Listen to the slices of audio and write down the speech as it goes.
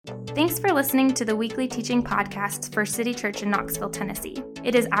Thanks for listening to the weekly teaching podcast for City Church in Knoxville, Tennessee.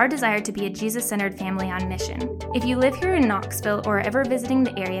 It is our desire to be a Jesus-centered family on mission. If you live here in Knoxville or are ever visiting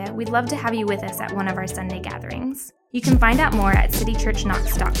the area, we'd love to have you with us at one of our Sunday gatherings. You can find out more at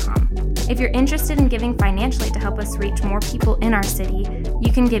citychurchknox.com. If you're interested in giving financially to help us reach more people in our city,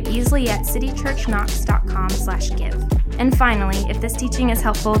 you can give easily at citychurchknox.com/give. And finally, if this teaching is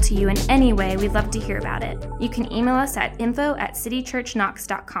helpful to you in any way, we'd love to hear about it. You can email us at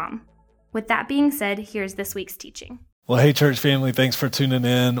info@citychurchknox.com. With that being said, here's this week's teaching. Well, hey, church family, thanks for tuning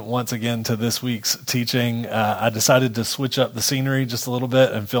in once again to this week's teaching. I decided to switch up the scenery just a little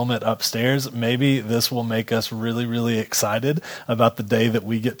bit and film it upstairs. Maybe this will make us really, really excited about the day that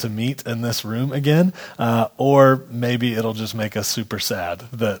we get to meet in this room again, or maybe it'll just make us super sad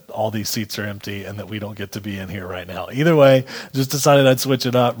that all these seats are empty and that we don't get to be in here right now. Either way, just decided I'd switch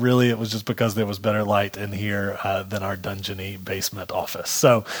it up. Really, it was just because there was better light in here than our dungeony basement office.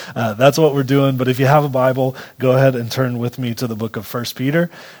 So that's what we're doing. But if you have a Bible, go ahead and turn with me to the book of 1 Peter,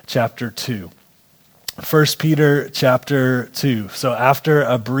 chapter 2. 1 Peter chapter 2. So after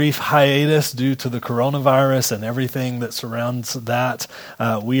a brief hiatus due to the coronavirus and everything that surrounds that,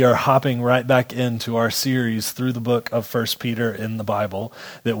 we are hopping right back into our series through the book of 1 Peter in the Bible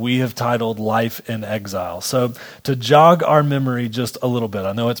that we have titled Life in Exile. So to jog our memory just a little bit,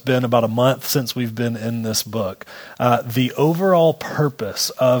 I know it's been about a month since we've been in this book. The overall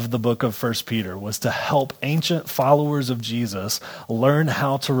purpose of the book of 1 Peter was to help ancient followers of Jesus learn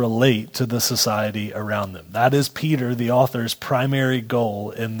how to relate to the society around them. That is Peter, the author's primary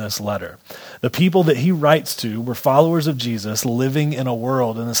goal in this letter. The people that he writes to were followers of Jesus living in a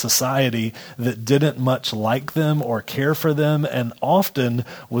world, in a society that didn't much like them or care for them, and often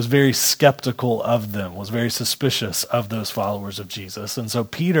was very skeptical of them, was very suspicious of those followers of Jesus. And so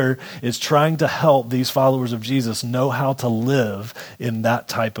Peter is trying to help these followers of Jesus know how to live in that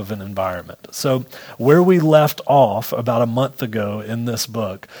type of an environment. So where we left off about a month ago in this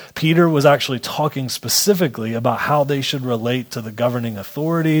book, Peter was actually talking specifically about how they should relate to the governing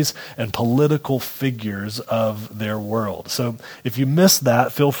authorities and political figures of their world. So if you missed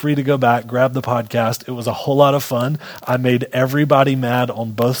that, feel free to go back, grab the podcast. It was a whole lot of fun. I made everybody mad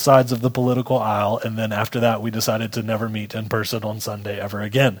on both sides of the political aisle, and then after that, we decided to never meet in person on Sunday ever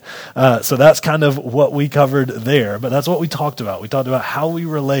again. So that's kind of what we covered there, but that's what we talked about. We talked about how we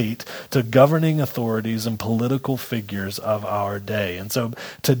relate to governing authorities and political figures of our day. And so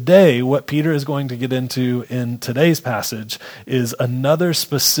today, what Peter is going to get into in today's passage is another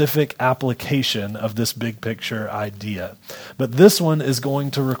specific application of this big picture idea. But this one is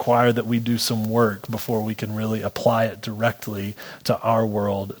going to require that we do some work before we can really apply it directly to our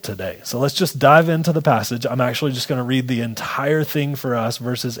world today. So let's just dive into the passage. I'm actually just going to read the entire thing for us,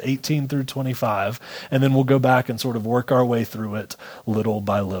 verses 18 through 25, and then we'll go back and sort of work our way through it little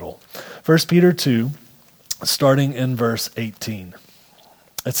by little. 1 Peter 2, starting in verse 18.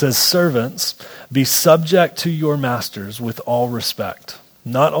 It says, "Servants, be subject to your masters with all respect,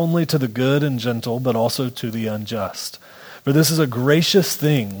 not only to the good and gentle, but also to the unjust. For this is a gracious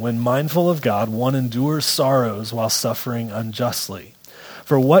thing when, mindful of God, one endures sorrows while suffering unjustly.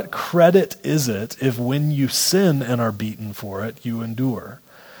 For what credit is it if when you sin and are beaten for it, you endure?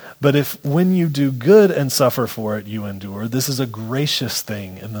 But if when you do good and suffer for it, you endure, this is a gracious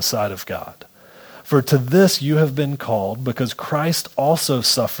thing in the sight of God. For to this you have been called, because Christ also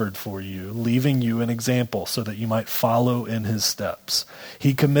suffered for you, leaving you an example so that you might follow in his steps.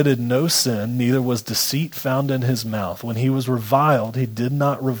 He committed no sin, neither was deceit found in his mouth. When he was reviled, he did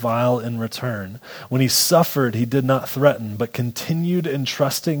not revile in return. When he suffered, he did not threaten, but continued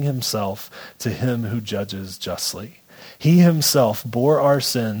entrusting himself to him who judges justly. He himself bore our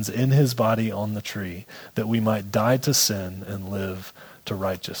sins in his body on the tree, that we might die to sin and live to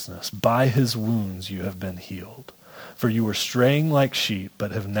righteousness. By his wounds you have been healed. For you were straying like sheep,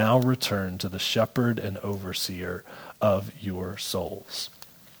 but have now returned to the shepherd and overseer of your souls."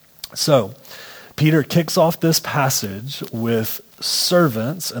 So, Peter kicks off this passage with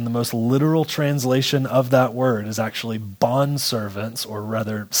servants, and the most literal translation of that word is actually bondservants, or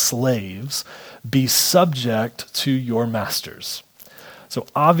rather slaves. Be subject to your masters. So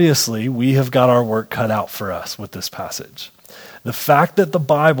obviously, we have got our work cut out for us with this passage. The fact that the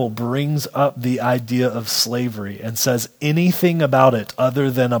Bible brings up the idea of slavery and says anything about it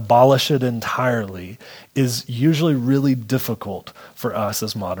other than abolish it entirely is usually really difficult for us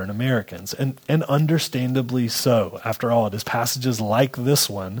as modern Americans, and understandably so. After all, it is passages like this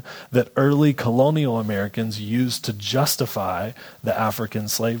one that early colonial Americans used to justify the African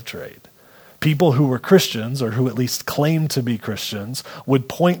slave trade. People who were Christians, or who at least claimed to be Christians, would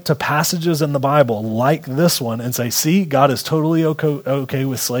point to passages in the Bible like this one and say, see, God is totally okay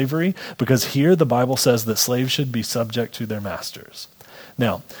with slavery, because here the Bible says that slaves should be subject to their masters.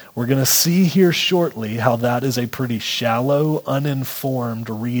 Now, we're going to see here shortly how that is a pretty shallow,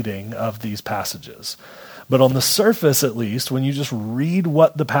 uninformed reading of these passages. But on the surface, at least, when you just read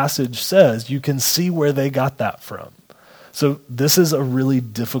what the passage says, you can see where they got that from. So this is a really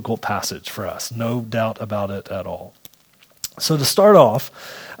difficult passage for us, no doubt about it at all. So to start off,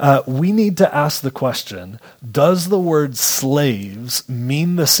 we need to ask the question, does the word slaves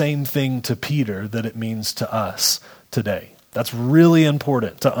mean the same thing to Peter that it means to us today? That's really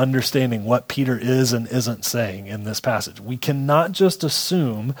important to understanding what Peter is and isn't saying in this passage. We cannot just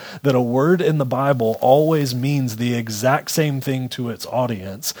assume that a word in the Bible always means the exact same thing to its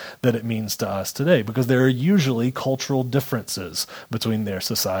audience that it means to us today, because there are usually cultural differences between their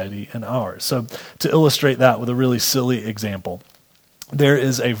society and ours. So to illustrate that with a really silly example, there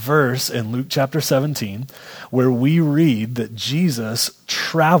is a verse in Luke chapter 17 where we read that Jesus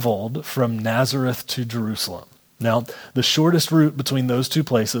traveled from Nazareth to Jerusalem. Now, the shortest route between those two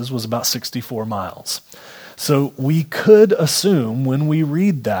places was about 64 miles. So we could assume when we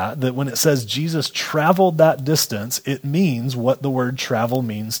read that when it says Jesus traveled that distance, it means what the word travel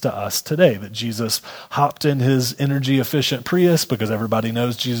means to us today, that Jesus hopped in his energy-efficient Prius, because everybody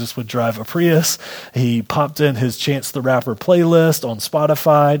knows Jesus would drive a Prius. He popped in his Chance the Rapper playlist on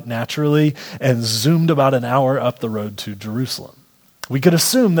Spotify, naturally, and zoomed about an hour up the road to Jerusalem. We could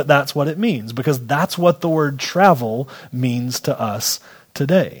assume that that's what it means, because that's what the word travel means to us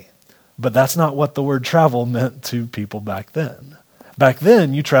today. But that's not what the word travel meant to people back then. Back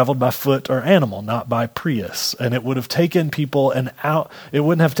then, you traveled by foot or animal, not by Prius, and it would have taken people it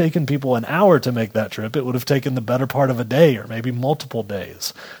wouldn't have taken people an hour to make that trip. It would have taken the better part of a day or maybe multiple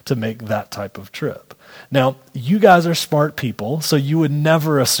days to make that type of trip. Now, you guys are smart people, so you would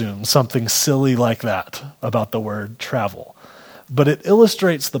never assume something silly like that about the word travel. But it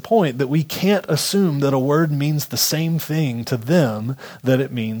illustrates the point that we can't assume that a word means the same thing to them that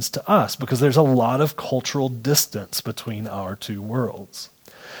it means to us, because there's a lot of cultural distance between our two worlds.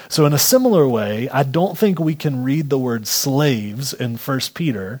 So in a similar way, I don't think we can read the word slaves in 1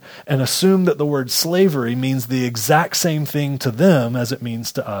 Peter and assume that the word slavery means the exact same thing to them as it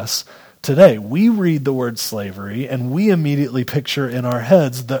means to us today. We read the word slavery and we immediately picture in our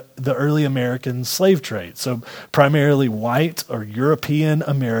heads the early American slave trade. So primarily white or European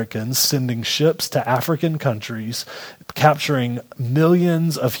Americans sending ships to African countries, capturing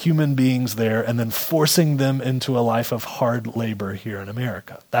millions of human beings there and then forcing them into a life of hard labor here in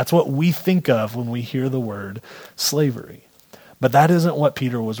America. That's what we think of when we hear the word slavery. But that isn't what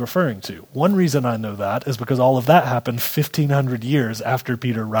Peter was referring to. One reason I know that is because all of that happened 1,500 years after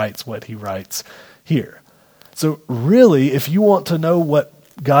Peter writes what he writes here. So really, if you want to know what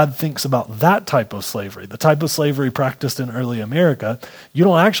God thinks about that type of slavery, the type of slavery practiced in early America, you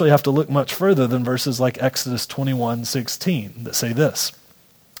don't actually have to look much further than verses like Exodus 21:16 that say this: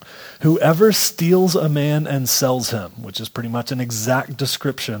 "Whoever steals a man and sells him," which is pretty much an exact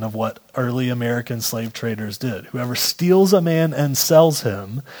description of what early American slave traders did. "Whoever steals a man and sells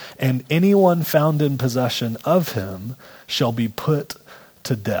him, and anyone found in possession of him, shall be put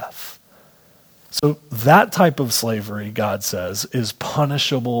to death." So that type of slavery, God says, is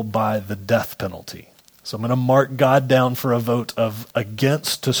punishable by the death penalty. So I'm going to mark God down for a vote of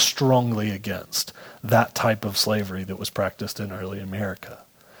against to strongly against that type of slavery that was practiced in early America.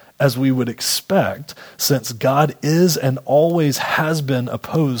 As we would expect, since God is and always has been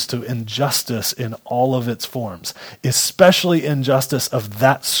opposed to injustice in all of its forms, especially injustice of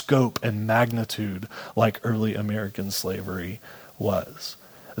that scope and magnitude like early American slavery was.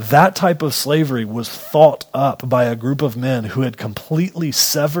 That type of slavery was thought up by a group of men who had completely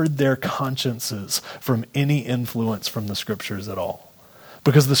severed their consciences from any influence from the scriptures at all.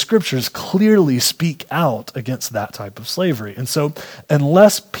 Because the scriptures clearly speak out against that type of slavery. And so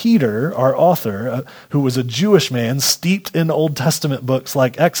unless Peter, our author, who was a Jewish man steeped in Old Testament books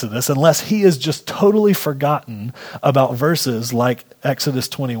like Exodus, unless he is just totally forgotten about verses like Exodus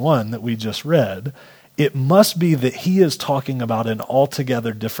 21 that we just read, it must be that he is talking about an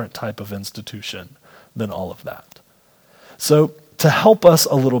altogether different type of institution than all of that. So to help us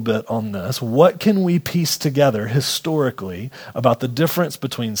a little bit on this, what can we piece together historically about the difference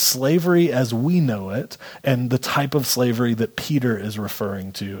between slavery as we know it and the type of slavery that Peter is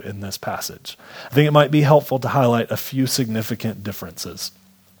referring to in this passage? I think it might be helpful to highlight a few significant differences.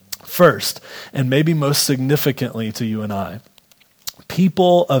 First, and maybe most significantly to you and I,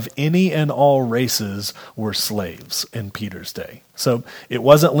 People of any and all races were slaves in Peter's day. So it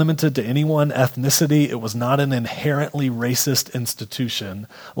wasn't limited to any one ethnicity. It was not an inherently racist institution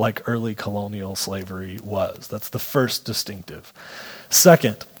like early colonial slavery was. That's the first distinctive.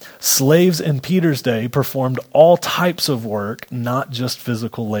 Second, slaves in Peter's day performed all types of work, not just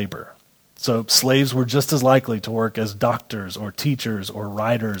physical labor. So slaves were just as likely to work as doctors or teachers or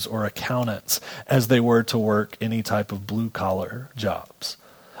writers or accountants as they were to work any type of blue-collar jobs.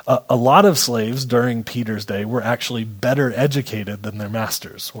 A lot of slaves during Peter's day were actually better educated than their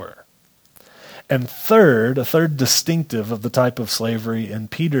masters were. And third, a third distinctive of the type of slavery in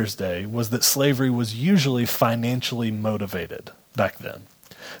Peter's day was that slavery was usually financially motivated back then.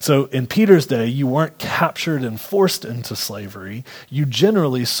 So in Peter's day, you weren't captured and forced into slavery. You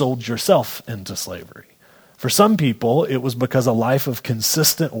generally sold yourself into slavery. For some people, it was because a life of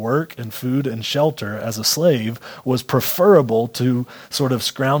consistent work and food and shelter as a slave was preferable to sort of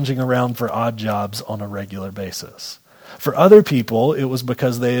scrounging around for odd jobs on a regular basis. For other people, it was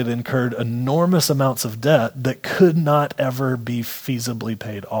because they had incurred enormous amounts of debt that could not ever be feasibly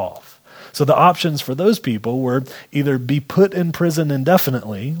paid off. So the options for those people were either be put in prison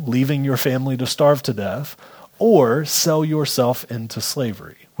indefinitely, leaving your family to starve to death, or sell yourself into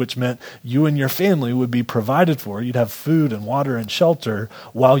slavery, which meant you and your family would be provided for. You'd have food and water and shelter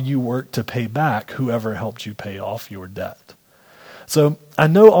while you worked to pay back whoever helped you pay off your debt. So I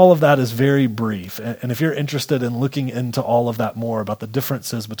know all of that is very brief, and if you're interested in looking into all of that more about the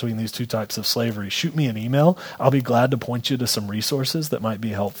differences between these two types of slavery, shoot me an email. I'll be glad to point you to some resources that might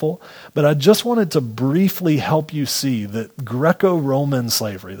be helpful. But I just wanted to briefly help you see that Greco-Roman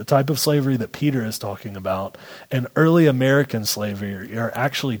slavery, the type of slavery that Peter is talking about, and early American slavery are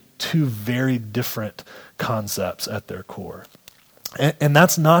actually two very different concepts at their core. And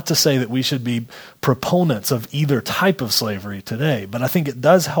that's not to say that we should be proponents of either type of slavery today, but I think it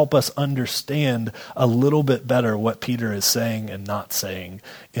does help us understand a little bit better what Peter is saying and not saying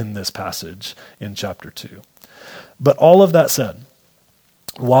in this passage in chapter 2. But all of that said,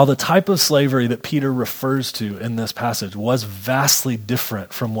 while the type of slavery that Peter refers to in this passage was vastly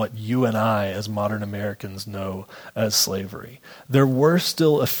different from what you and I as modern Americans know as slavery, there were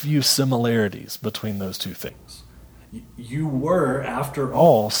still a few similarities between those two things. You were, after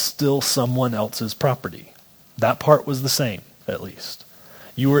all, still someone else's property. That part was the same, at least.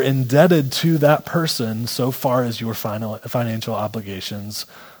 You were indebted to that person so far as your financial obligations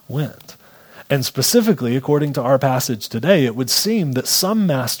went. And specifically, according to our passage today, it would seem that some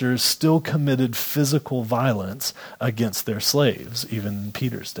masters still committed physical violence against their slaves, even in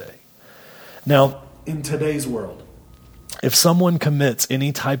Peter's day. Now, in today's world, if someone commits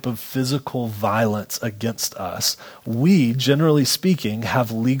any type of physical violence against us, we, generally speaking,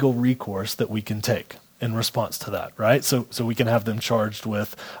 have legal recourse that we can take in response to that, right? So we can have them charged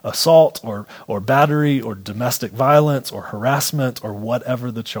with assault or battery or domestic violence or harassment or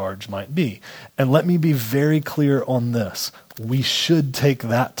whatever the charge might be. And let me be very clear on this. We should take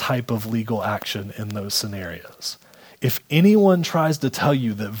that type of legal action in those scenarios. If anyone tries to tell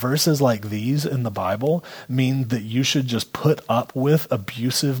you that verses like these in the Bible mean that you should just put up with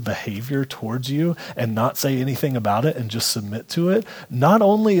abusive behavior towards you and not say anything about it and just submit to it, not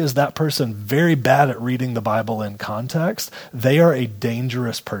only is that person very bad at reading the Bible in context, they are a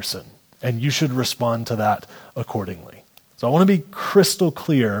dangerous person, and you should respond to that accordingly. So I want to be crystal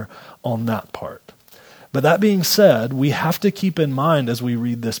clear on that part. But that being said, we have to keep in mind as we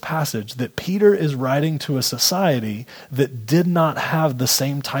read this passage that Peter is writing to a society that did not have the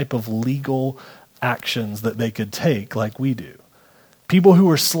same type of legal actions that they could take like we do. People who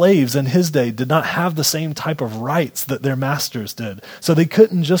were slaves in his day did not have the same type of rights that their masters did. So they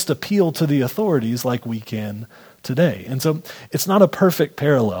couldn't just appeal to the authorities like we can today. And so it's not a perfect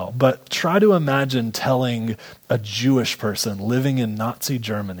parallel, but try to imagine telling a Jewish person living in Nazi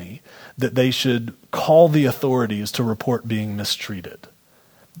Germany that they should call the authorities to report being mistreated.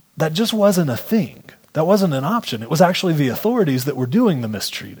 That just wasn't a thing. That wasn't an option. It was actually the authorities that were doing the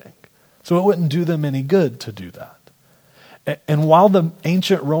mistreating. So it wouldn't do them any good to do that. And while the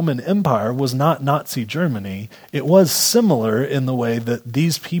ancient Roman Empire was not Nazi Germany, it was similar in the way that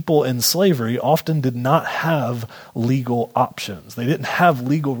these people in slavery often did not have legal options. They didn't have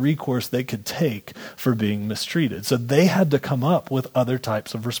legal recourse they could take for being mistreated. So they had to come up with other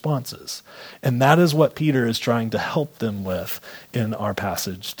types of responses. And that is what Peter is trying to help them with in our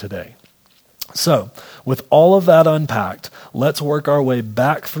passage today. So, with all of that unpacked, let's work our way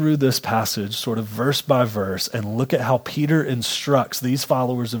back through this passage, sort of verse by verse, and look at how Peter instructs these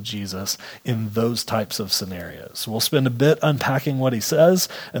followers of Jesus in those types of scenarios. We'll spend a bit unpacking what he says,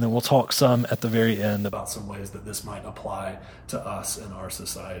 and then we'll talk some at the very end about some ways that this might apply to us in our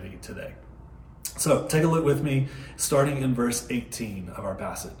society today. So, take a look with me, starting in verse 18 of our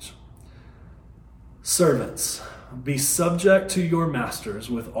passage. Servants, be subject to your masters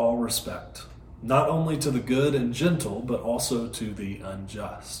with all respect, not only to the good and gentle, but also to the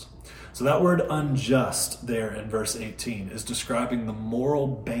unjust. So that word unjust there in verse 18 is describing the moral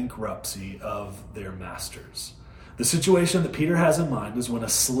bankruptcy of their masters. The situation that Peter has in mind is when a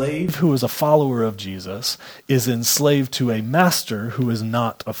slave who is a follower of Jesus is enslaved to a master who is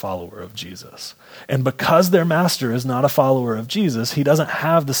not a follower of Jesus. And because their master is not a follower of Jesus, he doesn't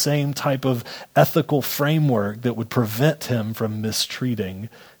have the same type of ethical framework that would prevent him from mistreating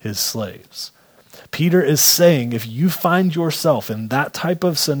his slaves. Peter is saying if you find yourself in that type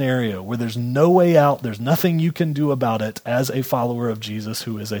of scenario where there's no way out, there's nothing you can do about it as a follower of Jesus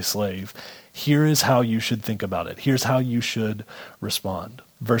who is a slave, here is how you should think about it. Here's how you should respond.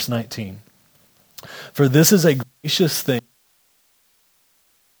 Verse 19. For this is a gracious thing,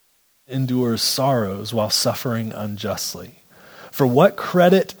 endures sorrows while suffering unjustly. For what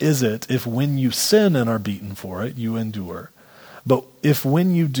credit is it if when you sin and are beaten for it, you endure? But if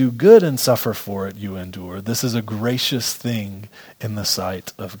when you do good and suffer for it, you endure, this is a gracious thing in the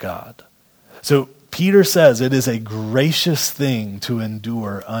sight of God. So Peter says it is a gracious thing to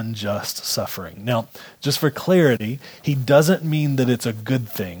endure unjust suffering. Now, just for clarity, he doesn't mean that it's a good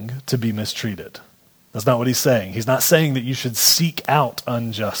thing to be mistreated. That's not what he's saying. He's not saying that you should seek out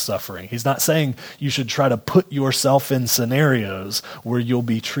unjust suffering. He's not saying you should try to put yourself in scenarios where you'll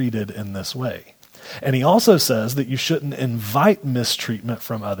be treated in this way. And he also says that you shouldn't invite mistreatment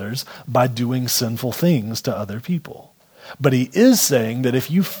from others by doing sinful things to other people. But he is saying that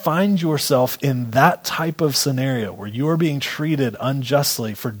if you find yourself in that type of scenario where you are being treated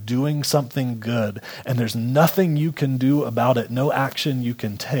unjustly for doing something good and there's nothing you can do about it, no action you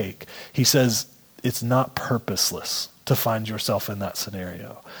can take, he says it's not purposeless to find yourself in that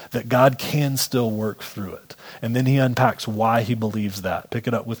scenario, that God can still work through it. And then he unpacks why he believes that. Pick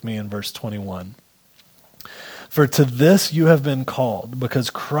it up with me in verse 21. For to this you have been called, because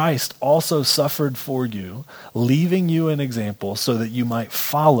Christ also suffered for you, leaving you an example so that you might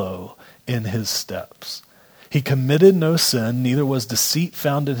follow in his steps. He committed no sin, neither was deceit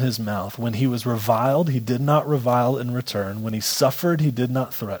found in his mouth. When he was reviled, he did not revile in return. When he suffered, he did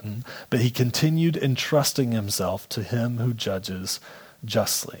not threaten, but he continued entrusting himself to him who judges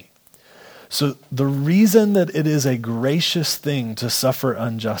justly. So the reason that it is a gracious thing to suffer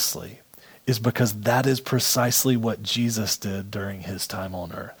unjustly is because that is precisely what Jesus did during his time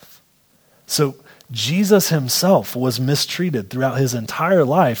on earth. So Jesus himself was mistreated throughout his entire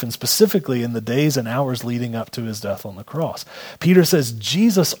life, and specifically in the days and hours leading up to his death on the cross. Peter says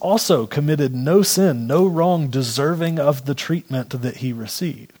Jesus also committed no sin, no wrong deserving of the treatment that he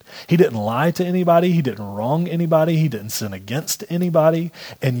received. He didn't lie to anybody, he didn't wrong anybody, he didn't sin against anybody,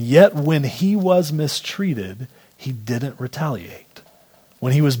 and yet when he was mistreated, he didn't retaliate.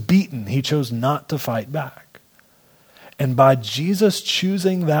 When he was beaten, he chose not to fight back. And by Jesus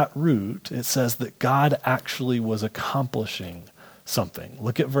choosing that route, it says that God actually was accomplishing something.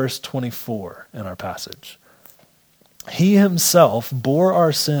 Look at verse 24 in our passage. He himself bore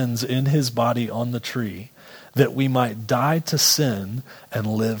our sins in his body on the tree, that we might die to sin and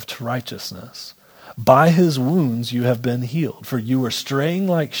live to righteousness. By his wounds you have been healed, for you were straying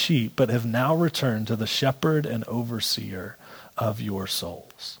like sheep, but have now returned to the shepherd and overseer of your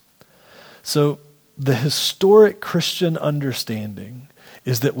souls. So the historic Christian understanding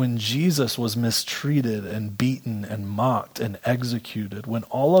is that when Jesus was mistreated and beaten and mocked and executed, when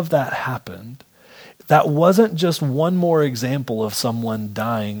all of that happened, that wasn't just one more example of someone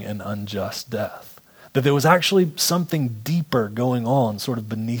dying an unjust death. That there was actually something deeper going on sort of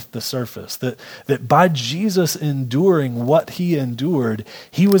beneath the surface. That by Jesus enduring what he endured,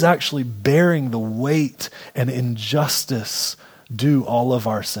 he was actually bearing the weight and injustice due all of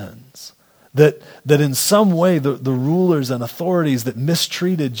our sins. That in some way the rulers and authorities that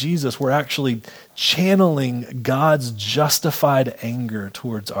mistreated Jesus were actually channeling God's justified anger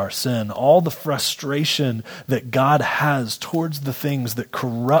towards our sin. All the frustration that God has towards the things that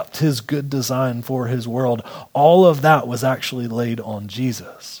corrupt his good design for his world, all of that was actually laid on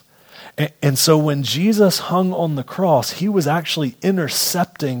Jesus. And so when Jesus hung on the cross, he was actually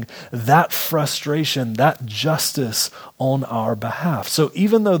intercepting that frustration, that justice on our behalf. So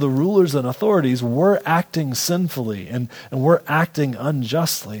even though the rulers and authorities were acting sinfully and were acting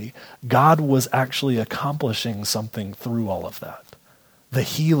unjustly, God was actually accomplishing something through all of that. The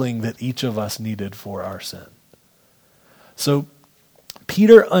healing that each of us needed for our sin. So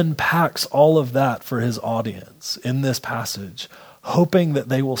Peter unpacks all of that for his audience in this passage, hoping that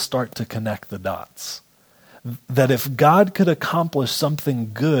they will start to connect the dots. That if God could accomplish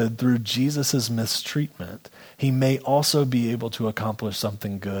something good through Jesus' mistreatment, he may also be able to accomplish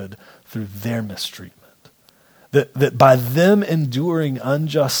something good through their mistreatment. That by them enduring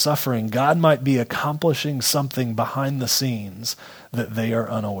unjust suffering, God might be accomplishing something behind the scenes that they are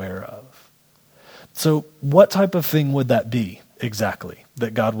unaware of. So what type of thing would that be exactly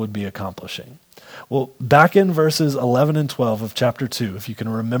that God would be accomplishing? Well, back in verses 11 and 12 of chapter 2, if you can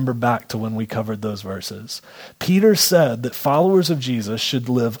remember back to when we covered those verses, Peter said that followers of Jesus should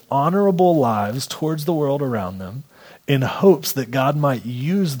live honorable lives towards the world around them in hopes that God might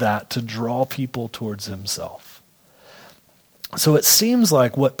use that to draw people towards himself. So it seems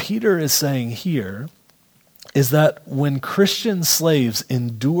like what Peter is saying here is that when Christian slaves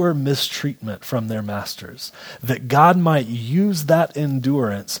endure mistreatment from their masters, that God might use that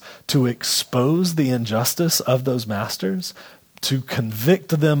endurance to expose the injustice of those masters, to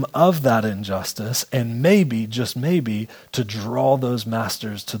convict them of that injustice, and maybe, just maybe, to draw those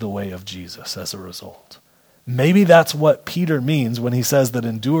masters to the way of Jesus as a result. Maybe that's what Peter means when he says that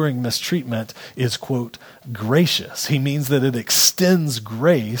enduring mistreatment is, quote, gracious. He means that it extends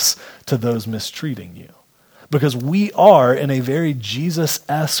grace to those mistreating you. Because we are, in a very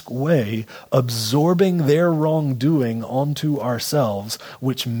Jesus-esque way, absorbing their wrongdoing onto ourselves,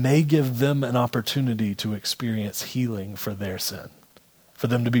 which may give them an opportunity to experience healing for their sin, for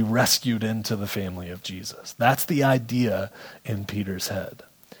them to be rescued into the family of Jesus. That's the idea in Peter's head.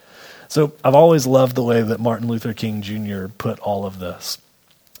 So I've always loved the way that Martin Luther King Jr. put all of this.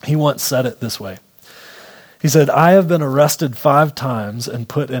 He once said it this way. He said, "I have been arrested 5 times and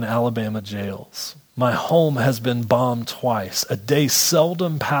put in Alabama jails. My home has been bombed twice. A day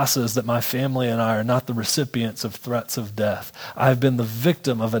seldom passes that my family and I are not the recipients of threats of death. I have been the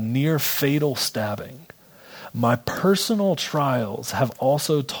victim of a near fatal stabbing. My personal trials have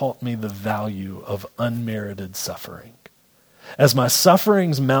also taught me the value of unmerited suffering. As my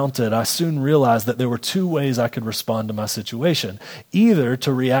sufferings mounted, I soon realized that there were 2 ways I could respond to my situation, either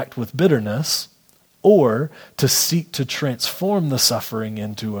to react with bitterness or to seek to transform the suffering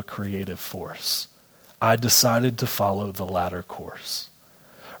into a creative force. I decided to follow the latter course.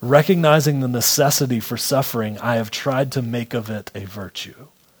 Recognizing the necessity for suffering, I have tried to make of it a virtue.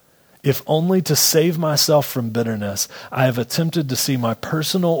 If only to save myself from bitterness, I have attempted to see my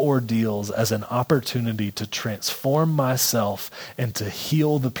personal ordeals as an opportunity to transform myself and to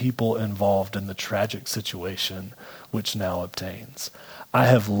heal the people involved in the tragic situation which now obtains. I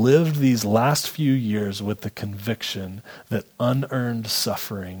have lived these last few years with the conviction that unearned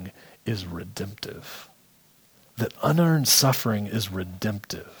suffering is redemptive." That unearned suffering is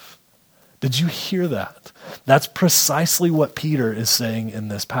redemptive. Did you hear that? That's precisely what Peter is saying in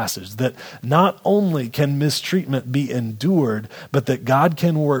this passage. That not only can mistreatment be endured, but that God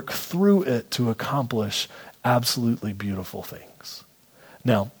can work through it to accomplish absolutely beautiful things.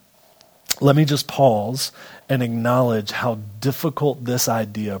 Now, let me just pause and acknowledge how difficult this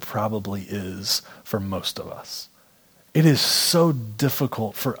idea probably is for most of us. It is so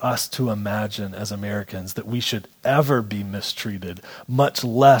difficult for us to imagine as Americans that we should ever be mistreated, much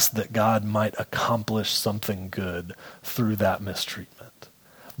less that God might accomplish something good through that mistreatment.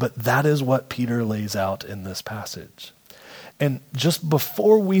 But that is what Peter lays out in this passage. And just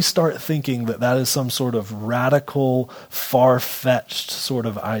before we start thinking that that is some sort of radical, far-fetched sort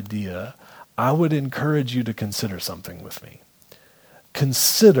of idea, I would encourage you to consider something with me.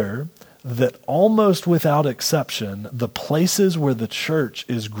 Consider that almost without exception, the places where the church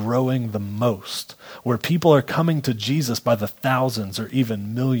is growing the most, where people are coming to Jesus by the thousands or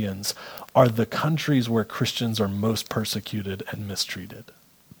even millions, are the countries where Christians are most persecuted and mistreated.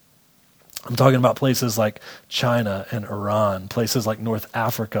 I'm talking about places like China and Iran, places like North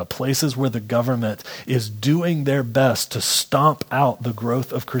Africa, places where the government is doing their best to stomp out the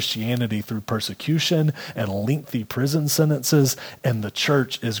growth of Christianity through persecution and lengthy prison sentences, and the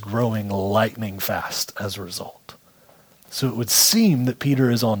church is growing lightning fast as a result. So it would seem that Peter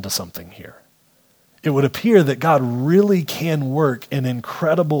is onto something here. It would appear that God really can work in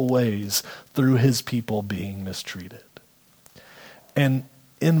incredible ways through his people being mistreated. And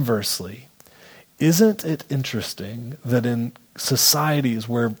inversely, isn't it interesting that in societies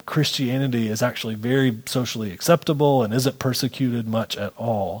where Christianity is actually very socially acceptable and isn't persecuted much at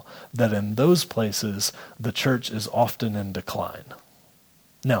all, that in those places the church is often in decline.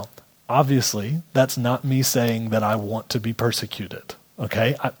 Now, obviously, that's not me saying that I want to be persecuted,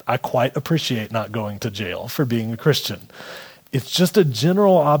 okay? I quite appreciate not going to jail for being a Christian. It's just a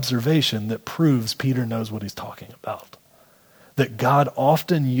general observation that proves Peter knows what he's talking about. That God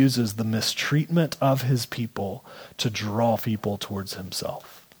often uses the mistreatment of his people to draw people towards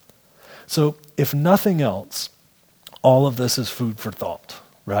himself. So, if nothing else, all of this is food for thought,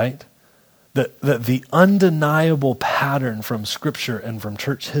 right? That the undeniable pattern from Scripture and from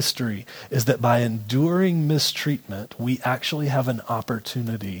church history is that by enduring mistreatment, we actually have an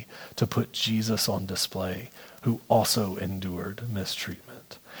opportunity to put Jesus on display, who also endured mistreatment.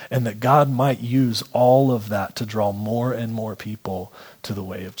 And that God might use all of that to draw more and more people to the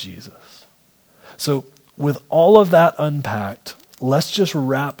way of Jesus. So with all of that unpacked, let's just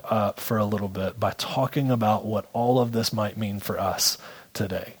wrap up for a little bit by talking about what all of this might mean for us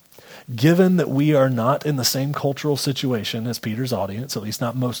today. Given that we are not in the same cultural situation as Peter's audience, at least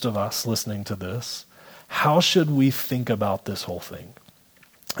not most of us listening to this, how should we think about this whole thing?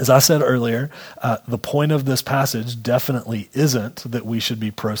 As I said earlier, the point of this passage definitely isn't that we should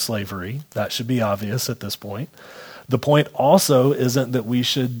be pro-slavery. That should be obvious at this point. The point also isn't that we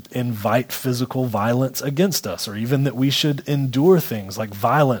should invite physical violence against us, or even that we should endure things like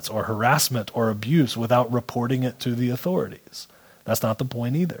violence or harassment or abuse without reporting it to the authorities. That's not the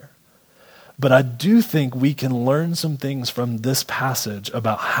point either. But I do think we can learn some things from this passage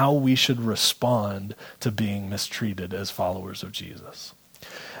about how we should respond to being mistreated as followers of Jesus.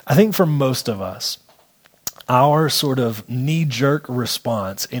 I think for most of us, our sort of knee-jerk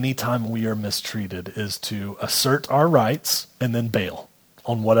response anytime we are mistreated is to assert our rights and then bail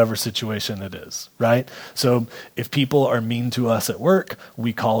on whatever situation it is, right? So if people are mean to us at work,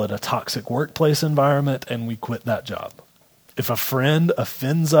 we call it a toxic workplace environment and we quit that job. If a friend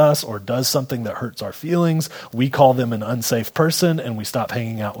offends us or does something that hurts our feelings, we call them an unsafe person and we stop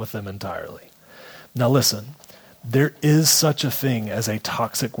hanging out with them entirely. Now listen, there is such a thing as a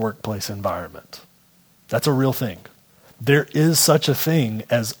toxic workplace environment. That's a real thing. There is such a thing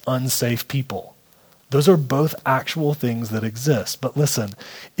as unsafe people. Those are both actual things that exist. But listen,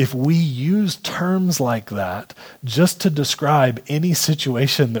 if we use terms like that just to describe any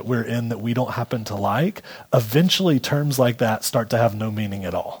situation that we're in that we don't happen to like, eventually terms like that start to have no meaning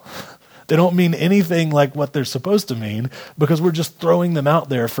at all. They don't mean anything like what they're supposed to mean because we're just throwing them out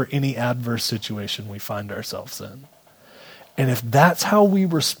there for any adverse situation we find ourselves in. And if that's how we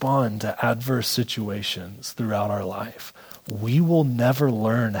respond to adverse situations throughout our life, we will never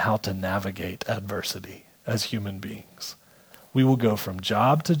learn how to navigate adversity as human beings. We will go from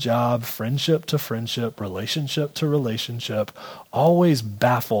job to job, friendship to friendship, relationship to relationship, always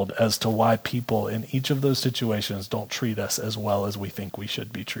baffled as to why people in each of those situations don't treat us as well as we think we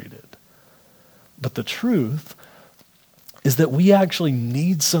should be treated. But the truth is that we actually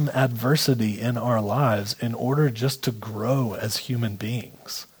need some adversity in our lives in order just to grow as human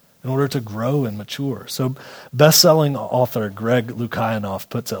beings, in order to grow and mature. So best-selling author Greg Lukianoff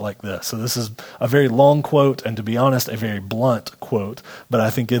puts it like this. So this is a very long quote, and to be honest, a very blunt quote, but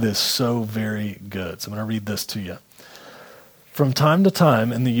I think it is so very good. So I'm going to read this to you. From time to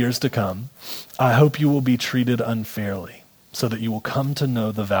time in the years to come, I hope you will be treated unfairly so that you will come to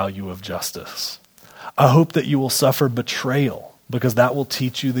know the value of justice. I hope that you will suffer betrayal because that will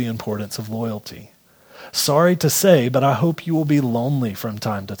teach you the importance of loyalty. Sorry to say, but I hope you will be lonely from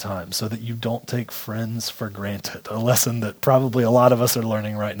time to time so that you don't take friends for granted, a lesson that probably a lot of us are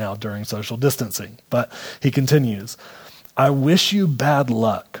learning right now during social distancing. But he continues, I wish you bad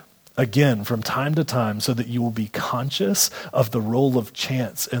luck, again, from time to time so that you will be conscious of the role of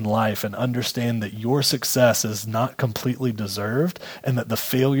chance in life and understand that your success is not completely deserved and that the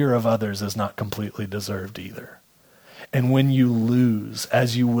failure of others is not completely deserved either. And when you lose,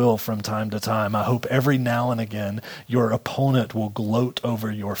 as you will from time to time, I hope every now and again your opponent will gloat over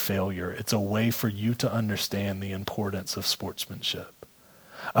your failure. It's a way for you to understand the importance of sportsmanship.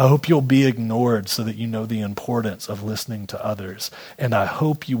 I hope you'll be ignored so that you know the importance of listening to others. And I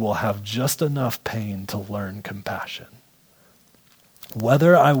hope you will have just enough pain to learn compassion.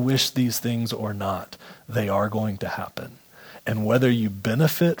 Whether I wish these things or not, they are going to happen. And whether you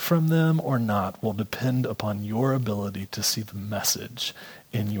benefit from them or not will depend upon your ability to see the message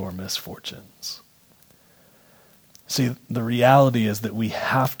in your misfortunes. See, the reality is that we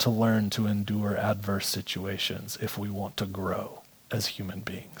have to learn to endure adverse situations if we want to grow as human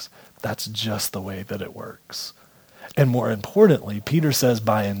beings. That's just the way that it works. And more importantly, Peter says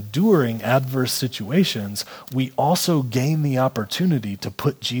by enduring adverse situations, we also gain the opportunity to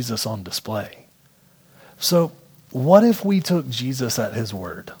put Jesus on display. So what if we took Jesus at his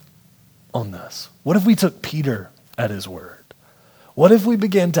word on this? What if we took Peter at his word? What if we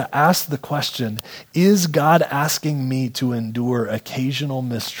began to ask the question, is God asking me to endure occasional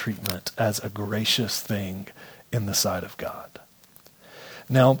mistreatment as a gracious thing in the sight of God?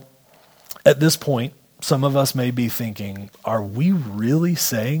 Now, at this point, some of us may be thinking, are we really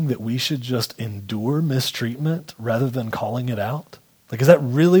saying that we should just endure mistreatment rather than calling it out? Like, is that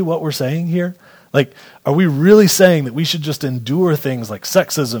really what we're saying here? Like, are we really saying that we should just endure things like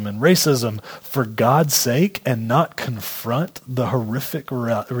sexism and racism for God's sake and not confront the horrific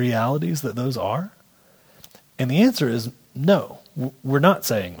realities that those are? And the answer is no, we're not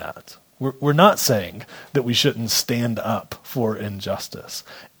saying that. We're not saying that we shouldn't stand up for injustice.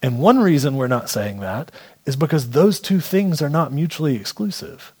 And one reason we're not saying that is because those two things are not mutually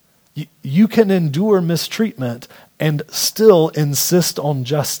exclusive. You can endure mistreatment and still insist on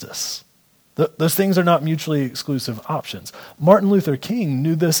justice. Those things are not mutually exclusive options. Martin Luther King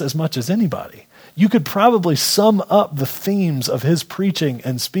knew this as much as anybody. You could probably sum up the themes of his preaching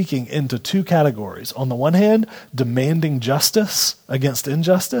and speaking into two categories. On the one hand, demanding justice against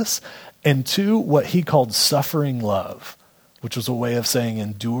injustice, and two, what he called suffering love, which was a way of saying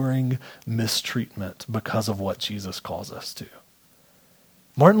enduring mistreatment because of what Jesus calls us to.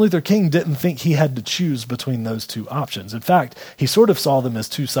 Martin Luther King didn't think he had to choose between those two options. In fact, he sort of saw them as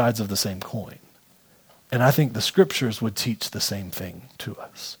two sides of the same coin. And I think the scriptures would teach the same thing to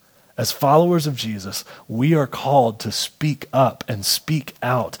us. As followers of Jesus, we are called to speak up and speak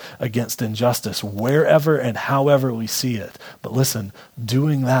out against injustice wherever and however we see it. But listen,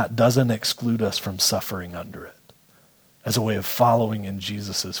 doing that doesn't exclude us from suffering under it, as a way of following in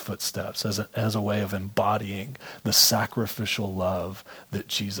Jesus' footsteps, as a way of embodying the sacrificial love that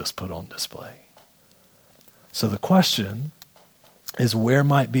Jesus put on display. So the question is, where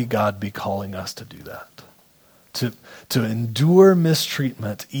might God be calling us to do that? To endure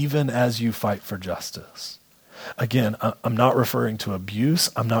mistreatment even as you fight for justice. Again, I'm not referring to abuse.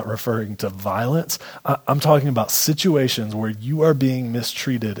 I'm not referring to violence. I'm talking about situations where you are being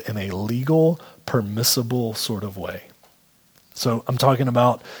mistreated in a legal, permissible sort of way. So I'm talking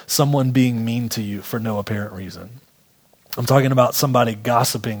about someone being mean to you for no apparent reason. I'm talking about somebody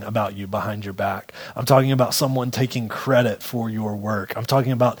gossiping about you behind your back. I'm talking about someone taking credit for your work. I'm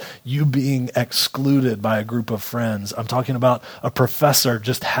talking about you being excluded by a group of friends. I'm talking about a professor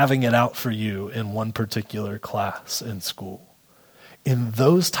just having it out for you in one particular class in school. In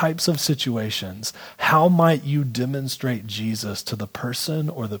those types of situations, how might you demonstrate Jesus to the person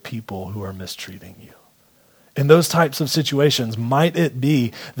or the people who are mistreating you? In those types of situations, might it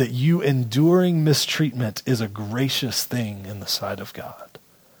be that you enduring mistreatment is a gracious thing in the sight of God?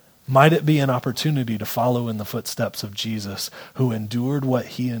 Might it be an opportunity to follow in the footsteps of Jesus, who endured what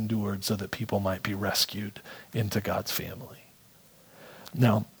he endured so that people might be rescued into God's family?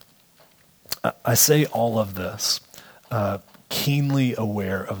 Now, I say all of this keenly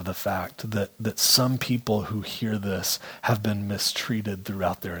aware of the fact that some people who hear this have been mistreated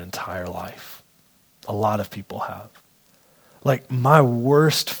throughout their entire life. A lot of people have. Like, my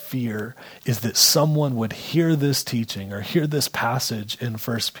worst fear is that someone would hear this teaching or hear this passage in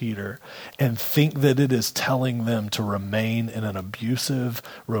 1 Peter and think that it is telling them to remain in an abusive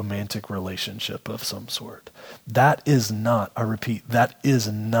romantic relationship of some sort. That is not, I repeat, that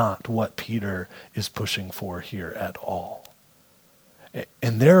is not what Peter is pushing for here at all.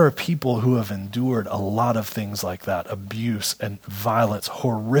 And there are people who have endured a lot of things like that, abuse and violence,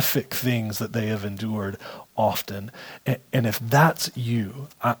 horrific things that they have endured often. And if that's you,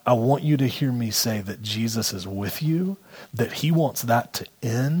 I want you to hear me say that Jesus is with you, that he wants that to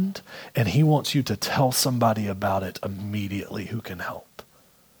end, and he wants you to tell somebody about it immediately who can help.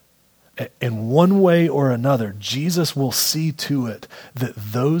 In one way or another, Jesus will see to it that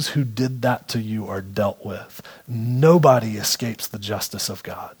those who did that to you are dealt with. Nobody escapes the justice of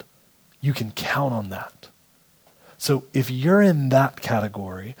God. You can count on that. So if you're in that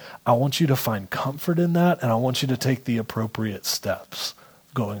category, I want you to find comfort in that, and I want you to take the appropriate steps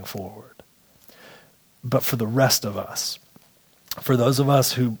going forward. But for the rest of us, for those of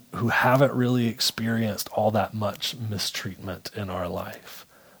us who haven't really experienced all that much mistreatment in our life,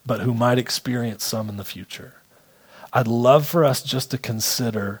 but who might experience some in the future, I'd love for us just to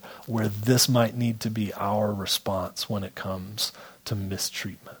consider where this might need to be our response when it comes to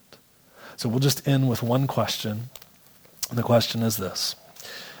mistreatment. So we'll just end with one question. And the question is this: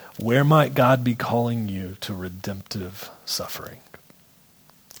 where might God be calling you to redemptive suffering?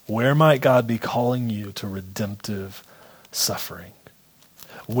 Where might God be calling you to redemptive suffering?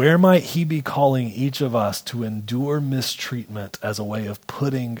 Where might he be calling each of us to endure mistreatment as a way of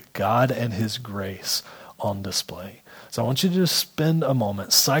putting God and his grace on display? So I want you to just spend a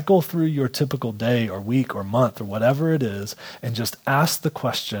moment, cycle through your typical day or week or month or whatever it is, and just ask the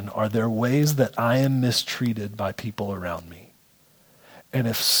question, are there ways that I am mistreated by people around me? And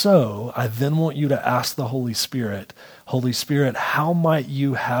if so, I then want you to ask the Holy Spirit, how might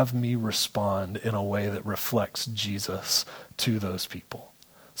you have me respond in a way that reflects Jesus to those people?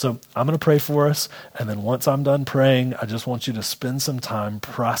 So I'm going to pray for us, and then once I'm done praying, I just want you to spend some time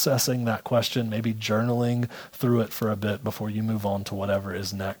processing that question, maybe journaling through it for a bit before you move on to whatever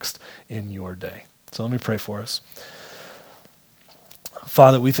is next in your day. So let me pray for us.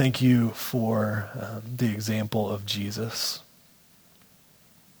 Father, we thank you for the example of Jesus.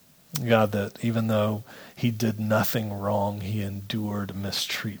 God, that even though he did nothing wrong, he endured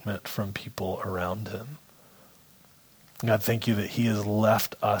mistreatment from people around him. God, thank you that he has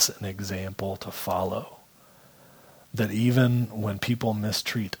left us an example to follow. That even when people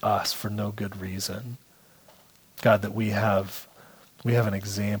mistreat us for no good reason, God, that we have an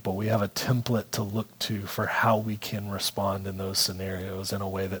example, we have a template to look to for how we can respond in those scenarios in a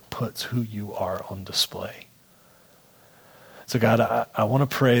way that puts who you are on display. So God, I want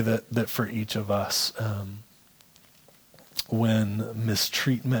to pray that for each of us, when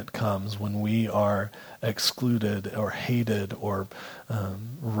mistreatment comes, when we are excluded or hated or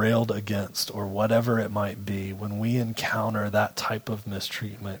railed against or whatever it might be, when we encounter that type of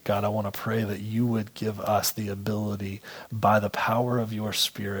mistreatment, God, I want to pray that you would give us the ability by the power of your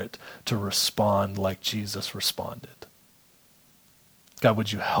Spirit to respond like Jesus responded. God,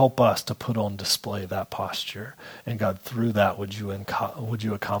 would you help us to put on display that posture? And God, through that, would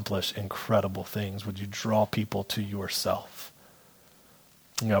you accomplish incredible things? Would you draw people to yourself?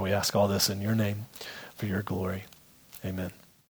 And God, we ask all this in your name for your glory. Amen.